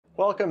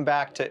Welcome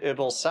back to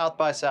IBBLE South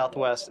by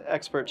Southwest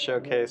Expert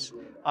Showcase.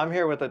 I'm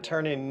here with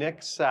attorney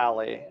Nick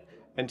Sallie,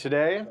 and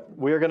today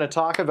we are going to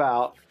talk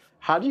about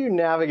how do you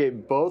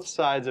navigate both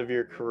sides of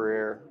your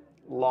career,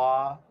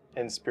 law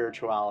and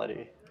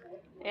spirituality.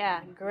 Yeah,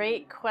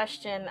 great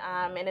question,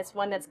 and it's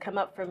one that's come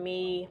up for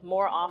me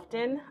more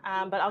often,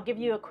 but I'll give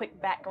you a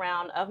quick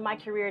background of my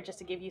career just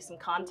to give you some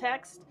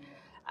context.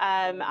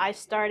 I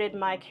started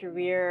my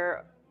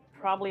career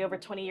probably over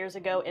 20 years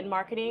ago in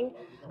marketing.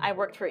 I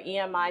worked for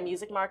EMI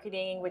Music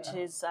Marketing, which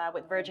is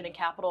with Virgin and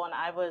Capital, and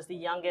I was the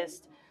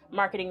youngest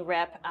marketing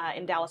rep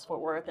in Dallas-Fort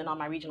Worth and on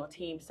my regional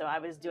team, so I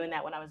was doing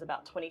that when I was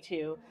about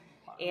 22.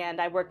 And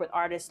I worked with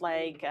artists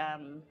like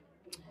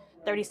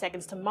 30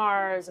 Seconds to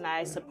Mars, and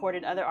I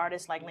supported other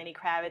artists like Lenny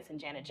Kravitz and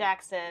Janet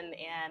Jackson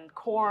and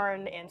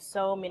Korn and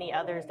so many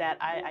others that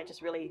I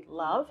just really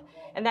love.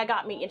 And that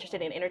got me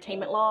interested in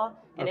entertainment law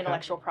and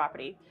intellectual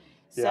property.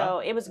 So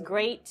it was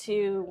great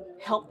to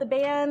help the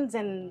bands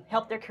and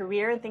help their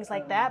career and things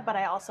like that, but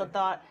I also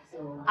thought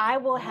I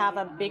will have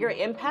a bigger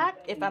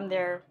impact if I'm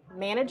their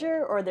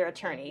manager or their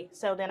attorney.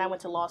 So then I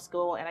went to law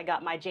school and I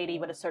got my JD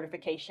with a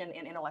certification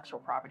in intellectual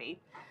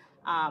property.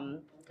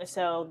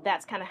 So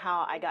that's kind of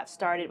how I got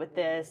started with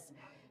this.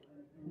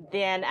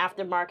 Then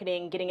after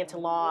marketing, getting into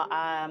law,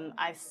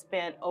 I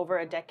spent over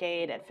a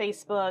decade at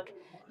Facebook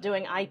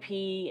doing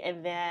IP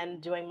and then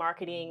doing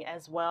marketing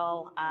as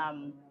well.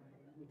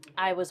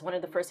 I was one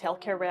of the first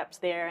healthcare reps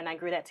there, and I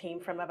grew that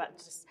team from about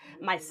just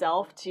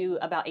myself to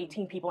about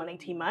 18 people in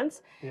 18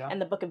 months.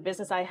 And the book of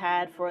business I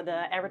had for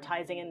the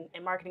advertising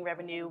and marketing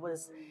revenue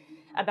was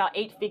about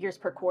 8 figures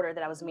per quarter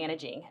that I was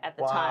managing at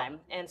the time.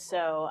 And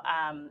so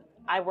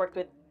I worked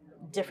with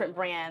different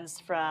brands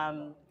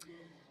from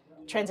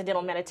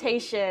Transcendental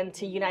Meditation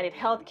to United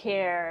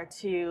Healthcare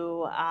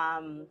to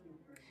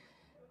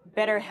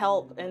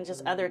BetterHelp and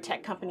just other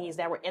tech companies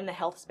that were in the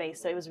health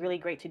space. So it was really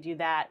great to do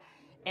that.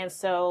 And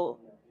so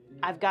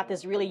I've got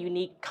this really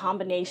unique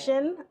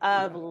combination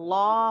of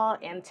law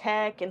and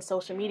tech and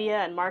social media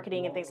and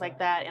marketing and things like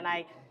that. And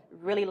I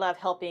really love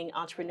helping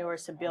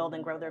entrepreneurs to build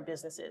and grow their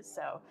businesses.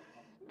 So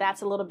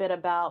that's a little bit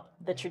about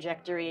the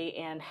trajectory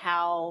and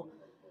how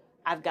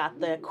I've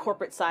got the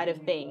corporate side of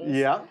things.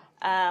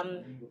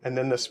 And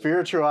then the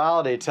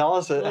spirituality. Tell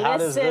us, how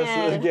does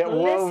this get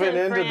woven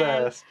into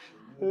this?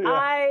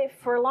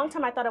 For a long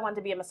time, I thought I wanted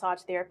to be a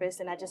massage therapist,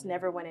 and I just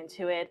never went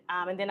into it.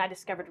 And then I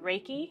discovered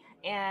Reiki,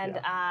 and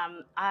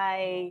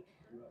I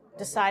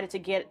decided to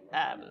get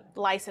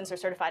licensed or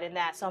certified in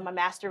that. So I'm a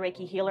master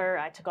Reiki healer.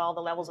 I took all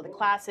the levels of the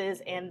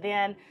classes, and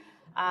then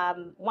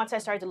once I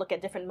started to look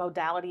at different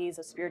modalities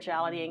of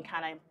spirituality and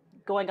kind of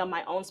going on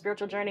my own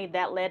spiritual journey,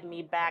 that led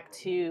me back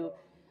to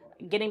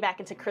getting back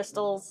into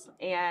crystals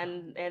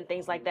and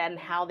things like that and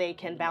how they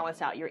can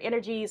balance out your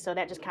energies. So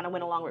that just kind of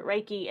went along with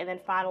Reiki. And then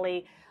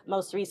finally,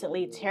 most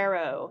recently,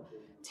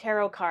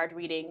 tarot card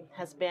reading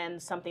has been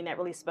something that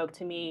really spoke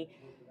to me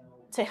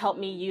to help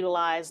me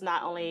utilize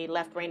not only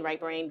left brain, right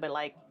brain, but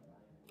like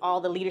all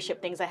the leadership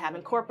things I have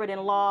in corporate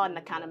and law and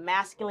the kind of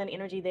masculine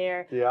energy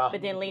there,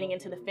 but then leaning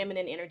into the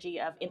feminine energy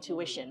of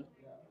intuition.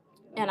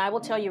 And I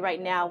will tell you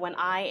right now, when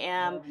I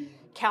am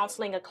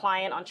counseling a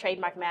client on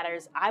trademark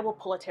matters, I will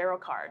pull a tarot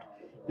card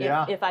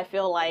if I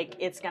feel like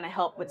it's going to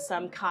help with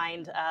some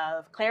kind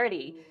of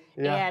clarity.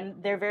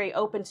 And they're very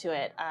open to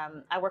it.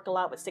 I work a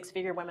lot with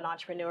 6-figure women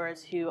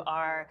entrepreneurs who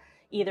are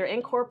either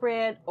in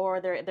corporate or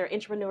they're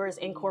entrepreneurs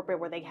in corporate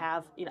where they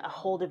have a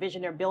whole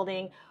division they're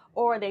building,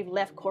 or they've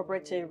left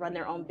corporate to run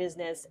their own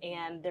business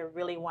and they're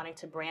really wanting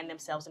to brand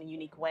themselves in a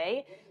unique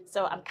way.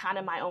 So I'm kind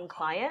of my own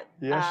client,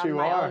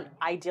 my own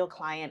ideal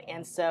client.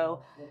 And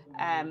so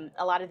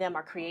a lot of them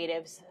are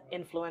creatives,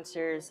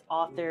 influencers,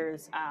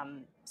 authors,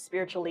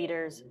 spiritual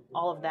leaders,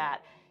 all of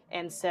that.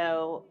 And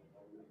so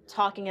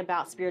talking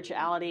about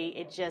spirituality,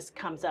 it just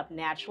comes up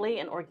naturally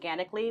and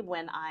organically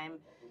when I'm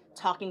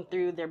talking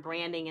through their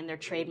branding and their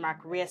trademark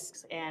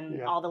risks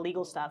and all the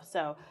legal stuff.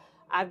 So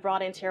I've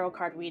brought in tarot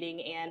card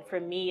reading, and for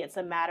me, it's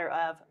a matter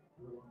of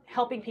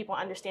helping people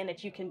understand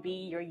that you can be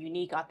your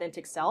unique,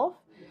 authentic self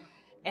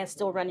and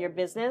still run your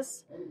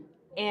business.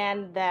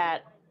 And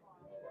that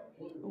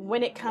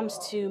when it comes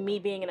to me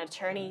being an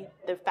attorney,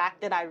 the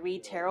fact that I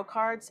read tarot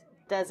cards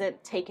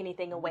doesn't take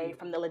anything away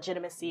from the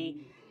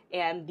legitimacy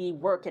and the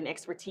work and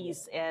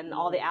expertise and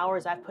all the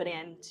hours I've put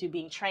in to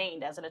being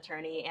trained as an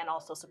attorney and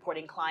also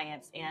supporting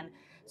clients and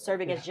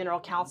serving as general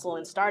counsel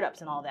in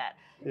startups and all that.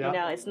 You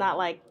know, it's not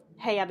like,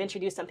 hey, I've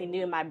introduced something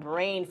new and my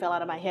brain fell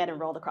out of my head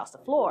and rolled across the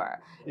floor.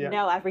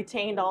 No, I've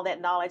retained all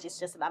that knowledge. It's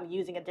just that I'm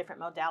using a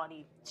different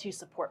modality to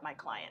support my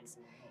clients.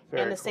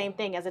 And the same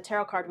thing as a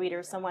tarot card reader,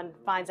 if someone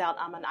finds out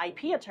I'm an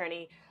IP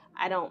attorney,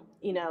 I don't,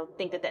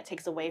 think that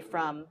takes away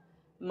from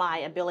my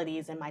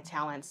abilities and my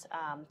talents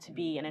to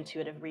be an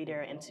intuitive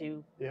reader and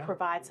to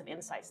provide some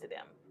insights to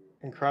them.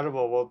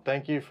 Incredible. Well,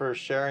 thank you for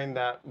sharing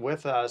that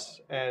with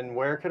us. And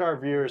where could our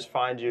viewers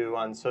find you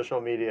on social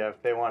media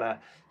if they want to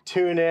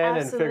tune in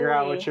and figure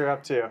out what you're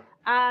up to?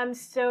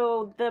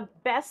 So the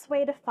best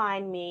way to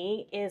find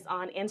me is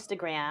on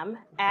Instagram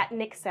at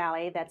Nick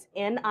Sallie. That's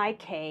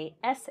NIKSALLIE.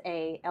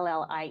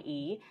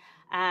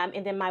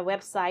 And then my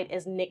website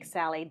is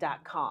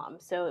nicksallie.com.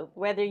 So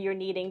whether you're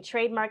needing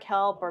trademark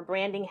help or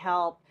branding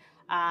help,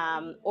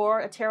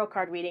 or a tarot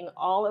card reading,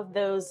 all of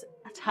those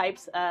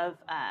types of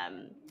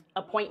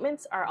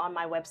appointments are on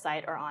my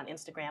website or on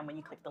Instagram when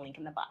you click the link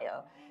in the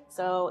bio.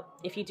 So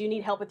if you do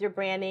need help with your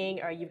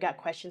branding, or you've got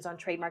questions on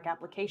trademark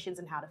applications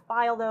and how to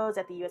file those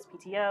at the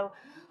USPTO,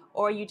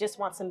 or you just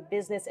want some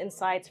business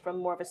insights from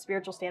more of a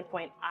spiritual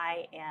standpoint,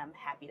 I am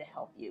happy to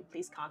help you.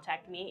 Please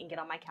contact me and get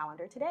on my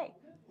calendar today.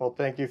 Well,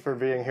 thank you for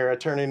being here,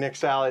 Attorney Nick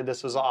Sallie.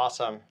 This was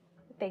awesome.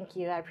 Thank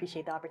you. I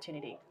appreciate the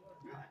opportunity.